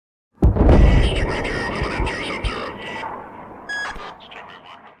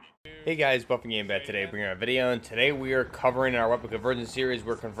Hey guys, Buffing Game back today, bringing a video, and today we are covering in our weapon conversion series.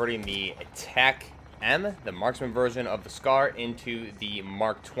 We're converting the TAQ-M, the marksman version of the SCAR, into the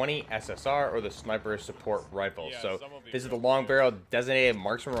Mark 20 SSR, or the sniper support rifle. So this is the long barrel designated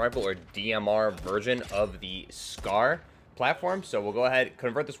marksman rifle, or DMR version of the SCAR platform. So we'll go ahead,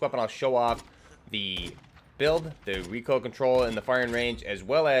 convert this weapon. I'll show off the build, the recoil control, and the firing range, as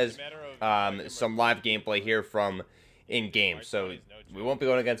well as some live gameplay here from in-game. So we won't be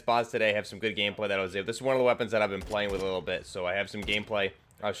going against bots today. Have some good gameplay that I was able. This is one of the weapons that I've been playing with a little bit, so I have some gameplay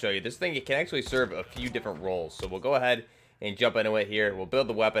I'll show you. This thing, it can actually serve a few different roles, so we'll go ahead and jump into it here. We'll build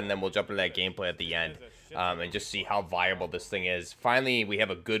the weapon, and then we'll jump into that gameplay at the end, and just see how viable this thing is. Finally, we have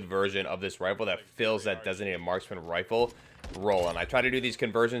a good version of this rifle that fills that designated marksman rifle role, and I try to do these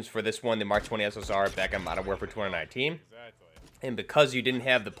conversions for this one, the Mark 20 SSR, back on Modern Warfare 2019, and because you didn't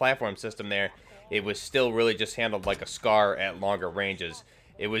have the platform system there, it was still really just handled like a SCAR at longer ranges.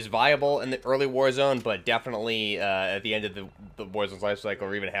 It was viable in the early Warzone, but definitely at the end of the Warzone's life cycle,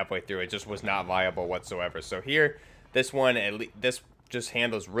 or even halfway through, it just was not viable whatsoever. So here, this one, this just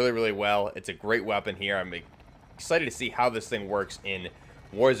handles really, really well. It's a great weapon here. I'm excited to see how this thing works in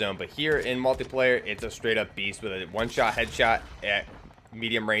Warzone. But here in multiplayer, it's a straight-up beast with a one-shot headshot at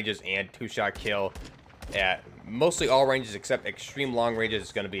medium ranges and two-shot kill at mostly all ranges except extreme long ranges.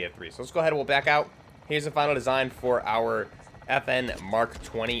 Is going to be a 3. So let's go ahead and we'll back out. Here's the final design for our FN Mark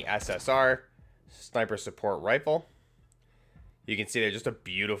 20 SSR sniper support rifle. You can see they're just a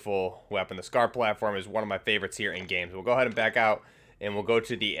beautiful weapon. The SCAR platform is one of my favorites here in games. We'll go ahead and back out, and we'll go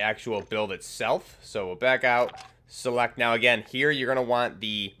to the actual build itself. So we'll back out, select. Now again, here you're going to want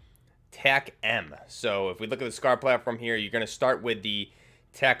the TAQ-M. So if we look at the SCAR platform here, you're going to start with the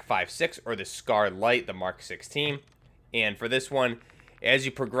TAQ-56 or the SCAR Light, the Mark 16. And for this one, as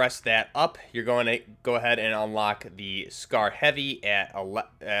you progress that up, you're going to go ahead and unlock the SCAR Heavy at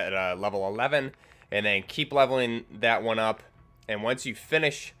level 11, and then keep leveling that one up. And once you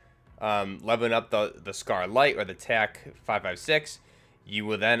finish leveling up the SCAR Light or the TAQ-556, you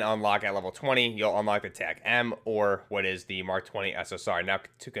will then unlock at level 20, you'll unlock the TAQ-M, or what is the Mark 20 SSR. Now,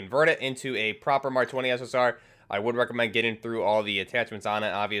 to convert it into a proper Mark 20 SSR, I would recommend getting through all the attachments on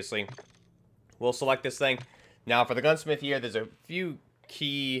it, obviously. We'll select this thing. Now, for the gunsmith here, there's a few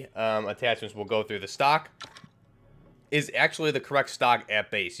key attachments we'll go through. The stock is actually the correct stock at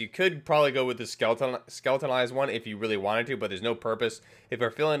base. You could probably go with the skeletonized one if you really wanted to, but there's no purpose. If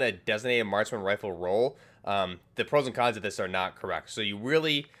you're filling a designated marksman rifle role, the pros and cons of this are not correct. So you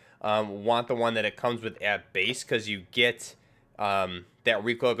really want the one that it comes with at base, because you get that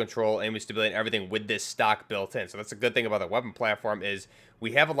recoil control, aim stability, and everything with this stock built in. So that's a good thing about the weapon platform, is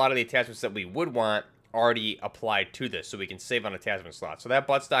we have a lot of the attachments that we would want already applied to this, so we can save on attachment slots. So that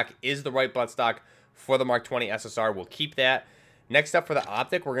buttstock is the right buttstock for the Mark 20 SSR. We'll keep that. Next up, for the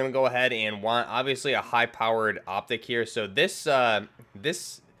optic, we're going to go ahead and want, obviously, a high-powered optic here. So this, the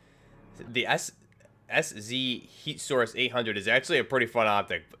SZ Heat Source 800 is actually a pretty fun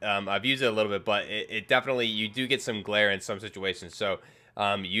optic. I've used it a little bit, but it definitely, you do get some glare in some situations. So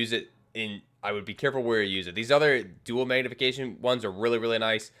use it in, I would be careful where you use it. These other dual magnification ones are really, really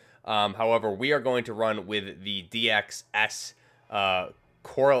nice. However, we are going to run with the DXS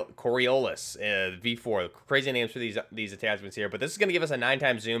Coriolis V4. Crazy names for these attachments here, but this is going to give us a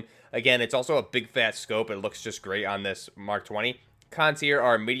 9x zoom. Again, it's also a big fat scope. It looks just great on this Mark 20. Cons here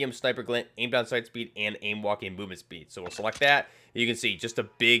are medium sniper glint, aim down sight speed, and aim walking movement speed. So we'll select that. You can see just a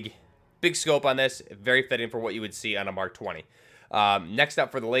big scope on this. Very fitting for what you would see on a Mark 20. Next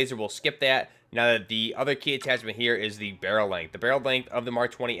up, for the laser, we'll skip that. Now, the other key attachment here is the barrel length. The barrel length of the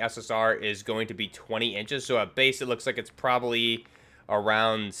Mark 20 SSR is going to be 20 inches. So at base, it looks like it's probably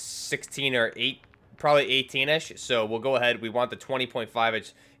around 16 or 8, probably 18-ish. So we'll go ahead. We want the 20.5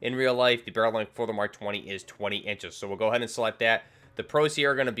 inch. In real life, the barrel length for the Mark 20 is 20 inches. So we'll go ahead and select that. The pros here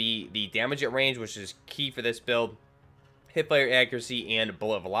are going to be the damage at range, which is key for this build, hipfire accuracy, and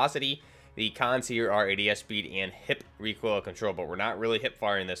bullet velocity. The cons here are ADS speed and hip recoil control, but we're not really hip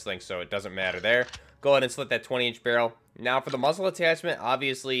firing this thing, so it doesn't matter there. Go ahead and select that 20-inch barrel. Now, for the muzzle attachment,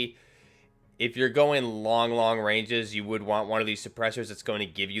 obviously, if you're going long ranges, you would want one of these suppressors that's going to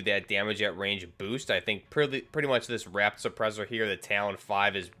give you that damage at range boost. I think pretty much this wrapped suppressor here, the Talon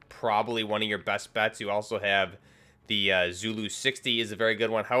 5, is probably one of your best bets. You also have the Zulu 60 is a very good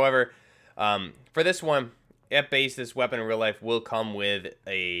one. However, for this one, at base, this weapon in real life will come with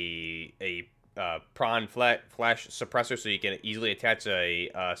a prawn flash suppressor, so you can easily attach a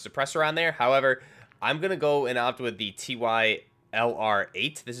suppressor on there. However, I'm going to go and opt with the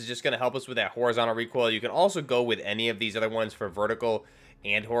TY-LR8. This is just going to help us with that horizontal recoil. You can also go with any of these other ones for vertical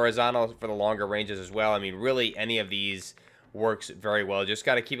and horizontal for the longer ranges as well. I mean, really, any of these works very well. Just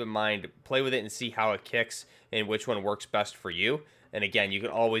got to keep in mind, play with it and see how it kicks and which one works best for you. And again, you can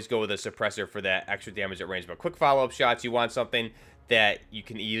always go with a suppressor for that extra damage at range. But quick follow-up shots, you want something that you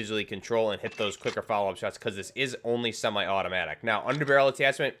can easily control and hit those quicker follow-up shots because this is only semi-automatic. Now, underbarrel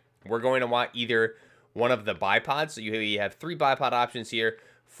attachment, we're going to want either one of the bipods. So you have 3 bipod options here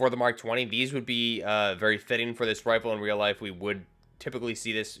for the Mark 20. These would be very fitting for this rifle in real life. We would typically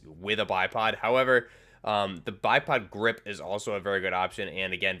see this with a bipod. However, the bipod grip is also a very good option,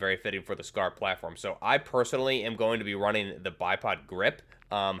 and again, very fitting for the SCAR platform. So I personally am going to be running the bipod grip.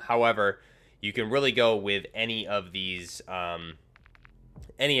 However, you can really go with any of these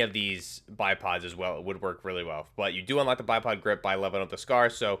bipods as well. It would work really well. But you do unlock the bipod grip by leveling up the SCAR,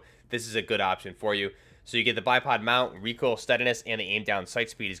 so this is a good option for you. So you get the bipod mount, recoil steadiness, and the aim down sight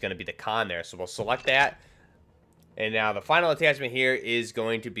speed is going to be the con there. So we'll select that. And now the final attachment here is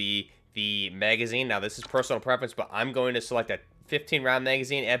going to be the magazine. Now this is personal preference, but I'm going to select a 15 round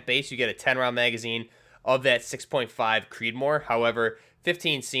magazine. At base, you get a 10 round magazine of that 6.5 Creedmoor. However,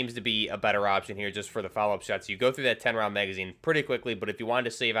 15 seems to be a better option here just for the follow-up shots. You go through that 10 round magazine pretty quickly, but if you wanted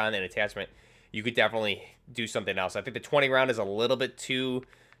to save on an attachment, you could definitely do something else. I think the 20 round is a little bit too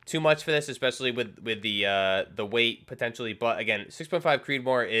much for this, especially with the weight potentially. But again, 6.5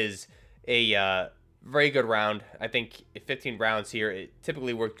 Creedmoor is a very good round. I think 15 rounds here, it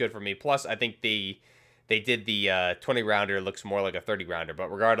typically worked good for me. Plus, I think they did the 20 rounder looks more like a 30 rounder. But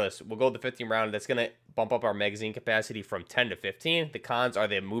regardless, we'll go with the 15 round. That's going to bump up our magazine capacity from 10 to 15. The cons are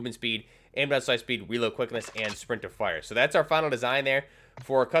the movement speed, aim down sight speed, reload quickness, and sprint to fire. So that's our final design there.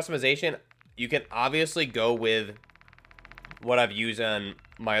 For customization, you can obviously go with what I've used on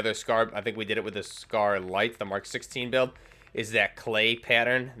my other SCAR. I think we did it with the SCAR Light, the Mark 16 build. Is that clay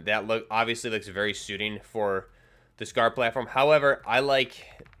pattern that obviously looks very suiting for the SCAR platform. However, I like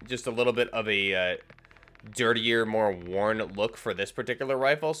just a little bit of a dirtier, more worn look for this particular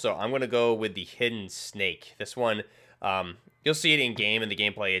rifle, so I'm going to go with the Hidden Snake. This one, you'll see it in game in the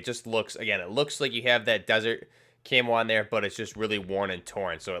gameplay. It just looks, again, it looks like you have that desert camo on there, but it's just really worn and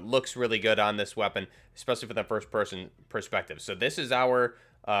torn, so it looks really good on this weapon, especially from the first person perspective. So this is our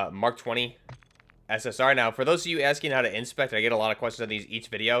Mark 20 SSR. Now, for those of you asking how to inspect, I get a lot of questions on these each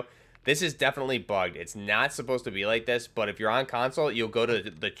video. This is definitely bugged. It's not supposed to be like this, but if you're on console, you'll go to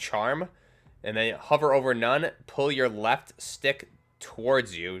the charm, and then hover over none, pull your left stick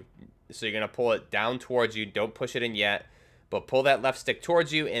towards you. So you're going to pull it down towards you. Don't push it in yet, but pull that left stick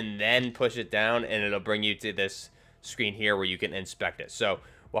towards you, and then push it down, and it'll bring you to this screen here where you can inspect it. So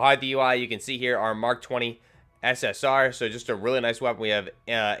we'll hide the UI. You can see here our Mark 20 SSR. So just a really nice weapon. We have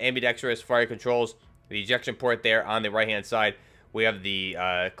ambidextrous fire controls, the ejection port there on the right hand side. We have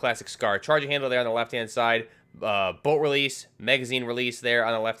the classic SCAR charging handle there on the left hand side, bolt release, magazine release there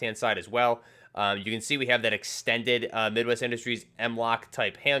on the left hand side as well. You can see we have that extended Midwest Industries M-Lock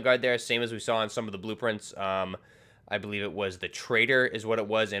type handguard there, same as we saw on some of the blueprints. I believe it was the Trader is what it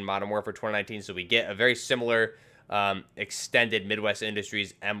was in Modern Warfare 2019. So we get a very similar extended Midwest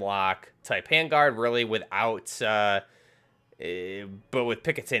Industries M-Lock type handguard, really without, but with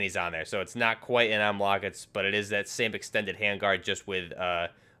Picatinis on there. So it's not quite an M-Lock, but it is that same extended handguard, just with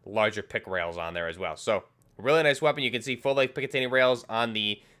larger pick rails on there as well. So really nice weapon. You can see full-length Picatinny rails on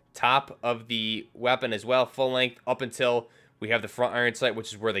the top of the weapon as well, full length up until we have the front iron sight,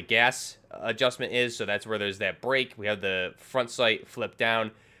 which is where the gas adjustment is. So that's where there's that brake. We have the front sight flipped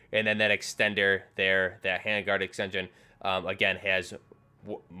down, and then that extender there, that handguard extension, again, has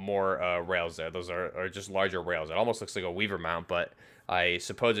more rails there. Those are just larger rails. It almost looks like a Weaver mount, but I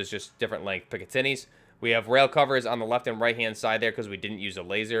suppose it's just different length Picatinnys. We have rail covers on the left and right hand side there because we didn't use a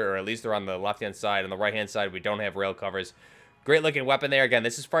laser, or at least they're on the left hand side. On the right hand side, we don't have rail covers. Great looking weapon there. Again,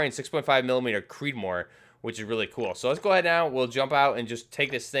 this is firing 6.5mm Creedmoor, which is really cool. So let's go ahead now. We'll jump out and just take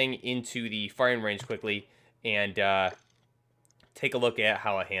this thing into the firing range quickly and take a look at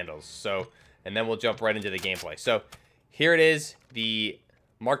how it handles. So, and then we'll jump right into the gameplay. So here it is, the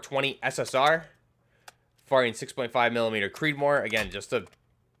Mark 20 SSR firing 6.5mm Creedmoor. Again, just a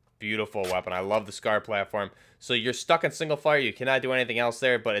beautiful weapon. I love the SCAR platform. So you're stuck in single fire. You cannot do anything else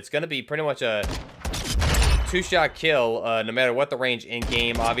there, but it's going to be pretty much a two-shot kill no matter what the range in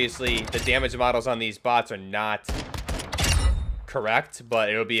game. Obviously, the damage models on these bots are not correct, but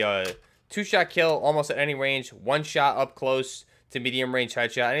it'll be a two-shot kill almost at any range. One shot up close to medium range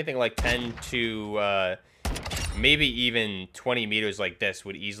headshot. Anything like 10 to maybe even 20 meters like this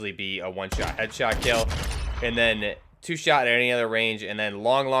would easily be a one-shot headshot kill. And then two-shot at any other range. And then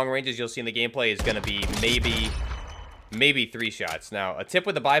long ranges you'll see in the gameplay is going to be maybe 3 shots. Now, a tip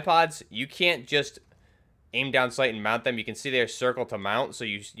with the bipods, you can't just aim down sight and mount them. You can see their circle to mount, so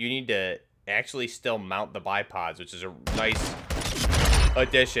you need to actually still mount the bipods, which is a nice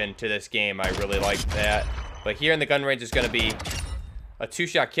addition to this game. I really like that. But here in the gun range is going to be a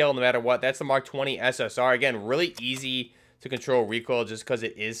 2-shot kill no matter what. That's the Mark 20 SSR. Again, really easy to control recoil just because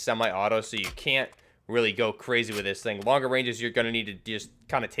it is semi-auto, so you can't really go crazy with this thing. Longer ranges, you're going to need to just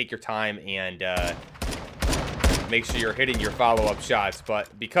kind of take your time and make sure you're hitting your follow-up shots.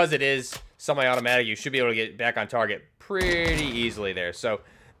 But because it is semi-automatic, you should be able to get back on target pretty easily there. So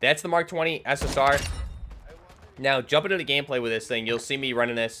that's the Mark 20 SSR. Now, jumping into the gameplay with this thing, you'll see me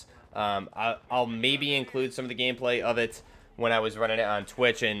running this. I'll maybe include some of the gameplay of it when I was running it on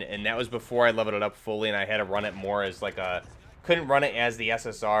Twitch, and that was before I leveled it up fully, and I had to run it more as like a... Couldn't run it as the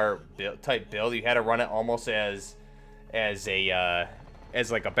SSR type build. You had to run it almost as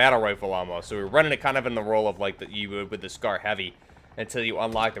like a battle rifle almost. So we were running it kind of in the role of like you would with the SCAR Heavy until you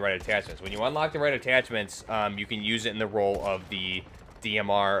unlock the right attachments. When you unlock the right attachments, you can use it in the role of the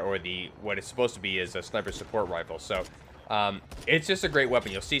DMR, or what it's supposed to be is a sniper support rifle. So it's just a great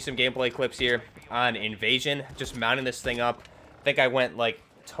weapon. You'll see some gameplay clips here on Invasion, just mounting this thing up. I think I went like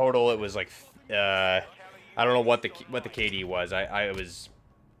total, it was like I don't know what the KD was. I was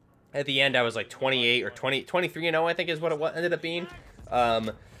at the end, I was like 28 or 23 and 0, I think is what it ended up being.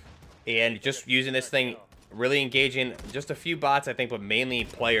 And just using this thing, really engaging just a few bots, I think, but mainly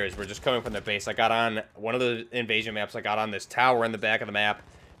players were just coming from their base. I got on one of the Invasion maps. I got on this tower in the back of the map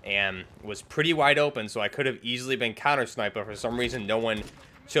and was pretty wide open, so I could have easily been counter sniped, but for some reason no one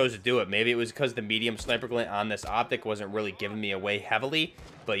chose to do it. Maybe it was because the medium sniper glint on this optic wasn't really giving me away heavily,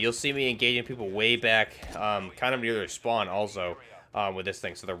 but you'll see me engaging people way back, kind of near their spawn also with this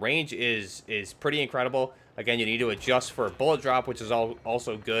thing. So the range is pretty incredible. Again, you need to adjust for bullet drop, which is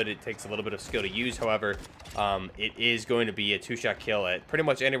also good. It takes a little bit of skill to use. However, it is going to be a 2-shot kill at pretty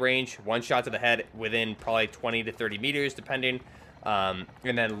much any range. 1 shot to the head within probably 20 to 30 meters, depending. And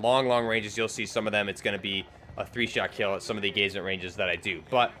then long ranges, you'll see some of them, it's going to be a 3-shot kill at some of the engagement ranges that I do.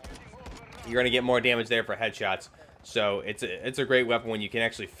 But you're going to get more damage there for headshots. So it's a great weapon when you can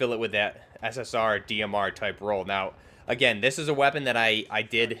actually fill it with that SSR DMR type role. Now, again, this is a weapon that I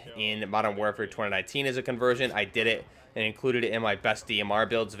did in Modern Warfare 2019 as a conversion. I did it and included it in my best DMR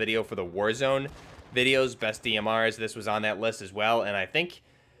builds video for the Warzone videos, best DMRs. This was on that list as well, and I think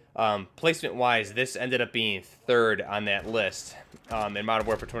placement-wise, this ended up being 3rd on that list in Modern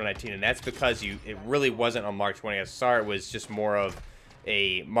Warfare 2019, and that's because it really wasn't a Mark 20 SSR. It was just more of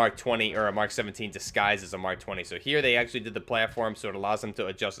a Mark 20 or a Mark 17 disguised as a Mark 20. So here they actually did the platform, so it allows them to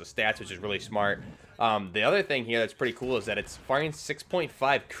adjust the stats, which is really smart. The other thing here that's pretty cool is that it's firing 6.5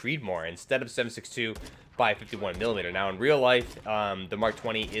 Creedmoor instead of 7.62 by 51mm. Now in real life, the Mark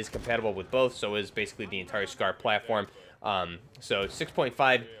 20 is compatible with both, so is basically the entire SCAR platform. So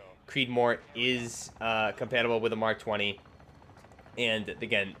 6.5 Creedmoor is compatible with the Mark 20, and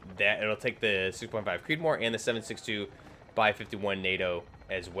again, that it'll take the 6.5 Creedmoor and the 7.62 by 51 NATO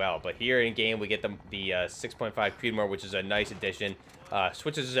as well. But here in game, we get the 6.5 Creedmoor, which is a nice addition.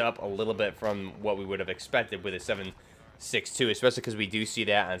 Switches it up a little bit from what we would have expected with a 7.62, especially because we do see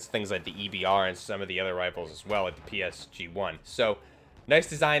that on things like the EBR and some of the other rifles as well, like the PSG-1. So nice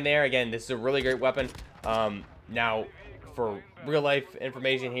design there. Again, this is a really great weapon. Now, for real life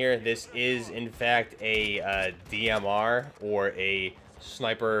information here, this is in fact a DMR, or a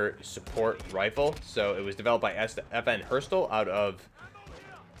sniper support rifle. So it was developed by FN Herstal out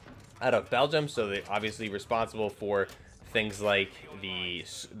of Belgium. So they're obviously responsible for things like the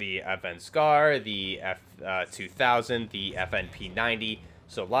FN SCAR, the F2000, the FN P90.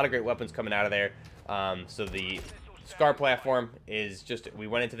 So a lot of great weapons coming out of there. So the SCAR platform is just, we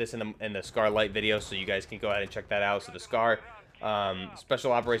went into this in the SCAR Lite video, so you guys can go ahead and check that out. So the SCAR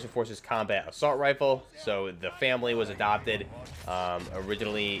Special Operation Forces Combat Assault Rifle. So the family was adopted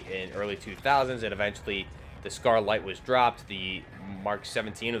originally in early 2000s, and eventually the SCAR Lite was dropped. The Mark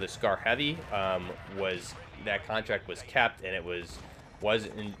 17 or the SCAR Heavy that contract was kept, and it was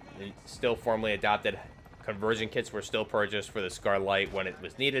still formally adopted. Conversion kits were still purchased for the SCAR Lite when it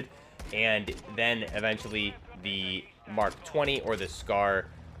was needed, and then eventually the Mark 20 or the SCAR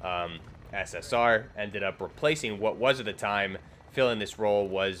SSR ended up replacing what was at the time filling this role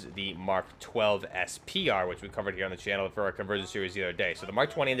was the Mark 12 SPR, which we covered here on the channel for our conversion series the other day. So the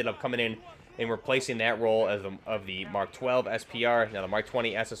Mark 20 ended up coming in and replacing that role of the Mark 12 SPR. Now the Mark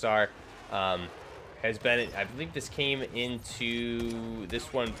 20 SSR has been, I believe this came into,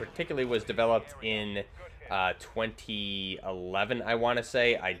 this one particularly was developed in 2011, I want to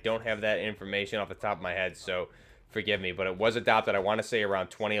say. I don't have that information off the top of my head, so forgive me, but it was adopted, I want to say, around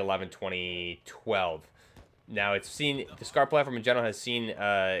 2011, 2012. Now, it's seen, the SCAR platform in general has seen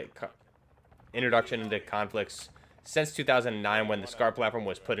introduction into conflicts since 2009 when the SCAR platform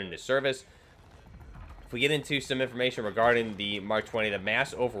was put into service. If we get into some information regarding the Mark 20, the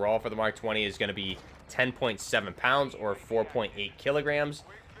mass overall for the Mark 20 is going to be 10.7 pounds or 4.8 kilograms.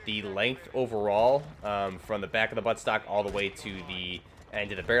 The length overall from the back of the buttstock all the way to the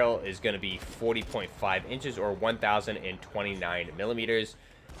end of the barrel is going to be 40.5 inches or 1,029 millimeters.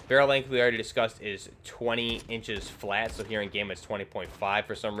 Barrel length we already discussed is 20 inches flat, so here in game it's 20.5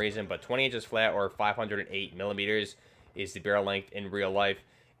 for some reason, but 20 inches flat or 508 millimeters is the barrel length in real life.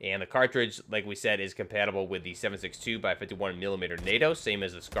 And the cartridge, like we said, is compatible with the 7.62 by 51 millimeter NATO, same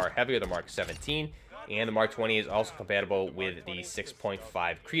as the SCAR Heavy or the Mark 17. And the Mark 20 is also compatible with the 6.5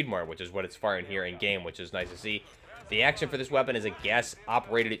 Creedmoor, which is what it's firing here in game, which is nice to see. The action for this weapon is a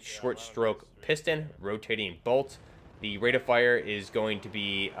gas-operated short-stroke piston, rotating bolt. The rate of fire is going to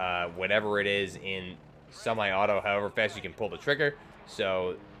be whatever it is in semi-auto, however fast you can pull the trigger.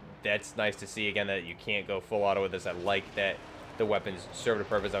 So that's nice to see, again, that you can't go full auto with this. I like that the weapons serve a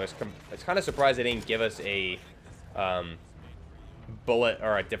purpose. I was kind of surprised they didn't give us a bullet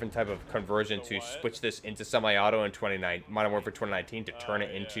or a different type of conversion to switch this into semi-auto in Modern Warfare 2019 to turn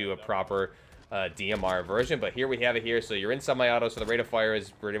it into a proper DMR version. But here we have it here. So you're in semi-auto, so the rate of fire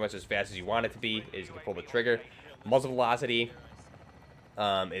is pretty much as fast as you want it to be. Is you can pull the trigger. Muzzle velocity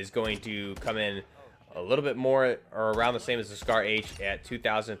is going to come in a little bit more or around the same as the SCAR H at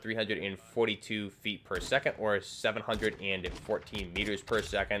 2,342 feet per second or 714 meters per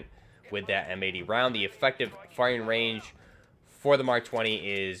second with that M80 round. The effective firing range for the Mark 20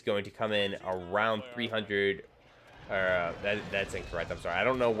 is going to come in around 300. That's incorrect. I'm sorry. I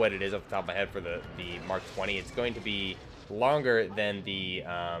don't know what it is off the top of my head for the Mark 20. It's going to be longer than the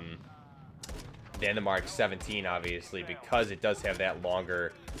Mark 17, obviously, because it does have that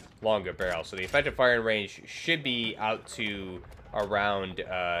longer barrel. So the effective firing range should be out to around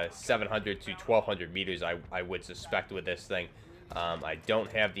 700 to 1,200 meters, I would suspect, with this thing. I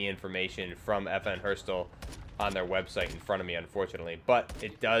don't have the information from FN Herstal on their website in front of me, unfortunately, but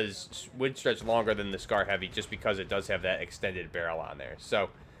it would stretch longer than the SCAR Heavy just because it does have that extended barrel on there. So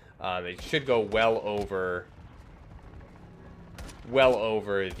it should go well over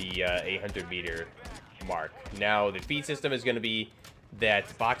the 800 meter mark. Now the feed system is going to be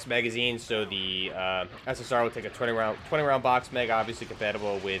that box magazine, so the SSR will take a 20 round box mag, obviously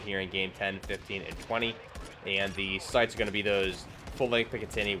compatible with here in game 10, 15, and 20, and the sights are going to be those full-length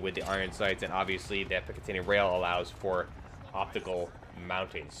Picatinny with the iron sights, and obviously that Picatinny rail allows for optical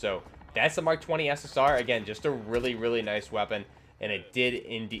mounting. So that's the Mark 20 SSR. Again, just a really nice weapon, and it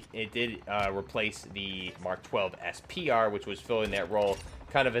did replace the Mark 12 SPR, which was filling that role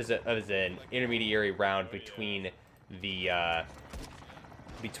kind of as an intermediary round between the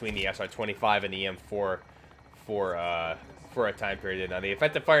SR25 and the M4 for a time period. Now the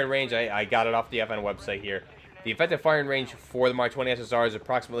effective firing range, I got it off the FN website here. The effective firing range for the Mark 20 SSR is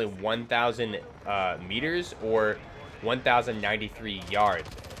approximately 1,000 meters or 1,093 yards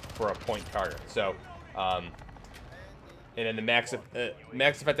for a point target. So, and then the max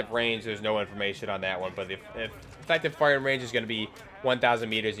effective range, there's no information on that one, but the effective firing range is going to be 1,000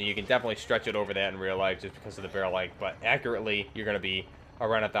 meters, and you can definitely stretch it over that in real life just because of the barrel length, but accurately, you're going to be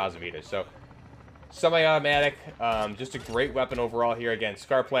around 1,000 meters. So, semi-automatic, just a great weapon overall here. Again,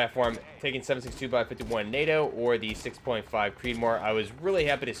 SCAR platform, taking 7.62 by 51 NATO or the 6.5 Creedmoor. I was really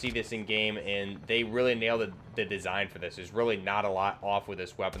happy to see this in game, and they really nailed the design for this. There's really not a lot off with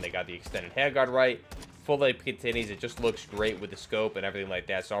this weapon. They got the extended handguard right, full-length Picatinnies. It just looks great with the scope and everything like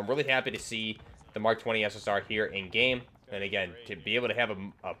that. So I'm really happy to see the Mark 20 SSR here in game. And again, to be able to have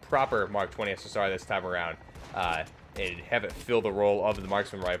a proper Mark 20 SSR this time around, and have it fill the role of the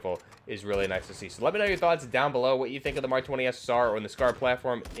Marksman Rifle is really nice to see. So let me know your thoughts down below, what you think of the Mark 20 SSR or the SCAR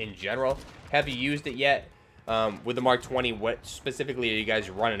platform in general. Have you used it yet? With the Mark 20, what specifically are you guys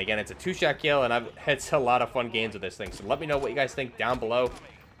running? Again, it's a two-shot kill, and I've had a lot of fun games with this thing. So let me know what you guys think down below.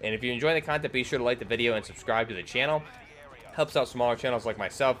 And if you're enjoying the content, be sure to like the video and subscribe to the channel. Helps out smaller channels like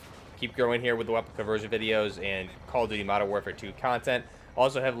myself keep growing here with the weapon conversion videos and Call of Duty Modern Warfare 2 content.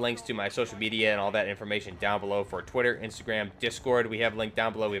 Also have links to my social media and all that information down below for Twitter, Instagram, Discord. We have linked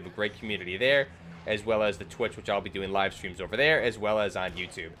down below. We have a great community there, as well as the Twitch, which I'll be doing live streams over there, as well as on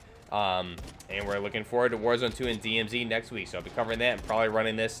YouTube. And we're looking forward to Warzone 2 and DMZ next week, so I'll be covering that and probably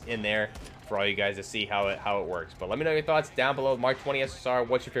running this in there for all you guys to see how it works. But let me know your thoughts down below. Mark 20 SSR,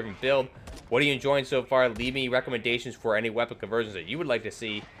 what's your favorite build? What are you enjoying so far? Leave me recommendations for any weapon conversions that you would like to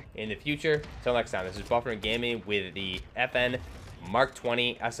see in the future. Until next time, this is Buffer Gaming with the FN Mark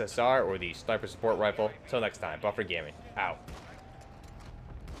 20 SSR or the Sniper Support Rifle. Until next time, Buffer Gaming out.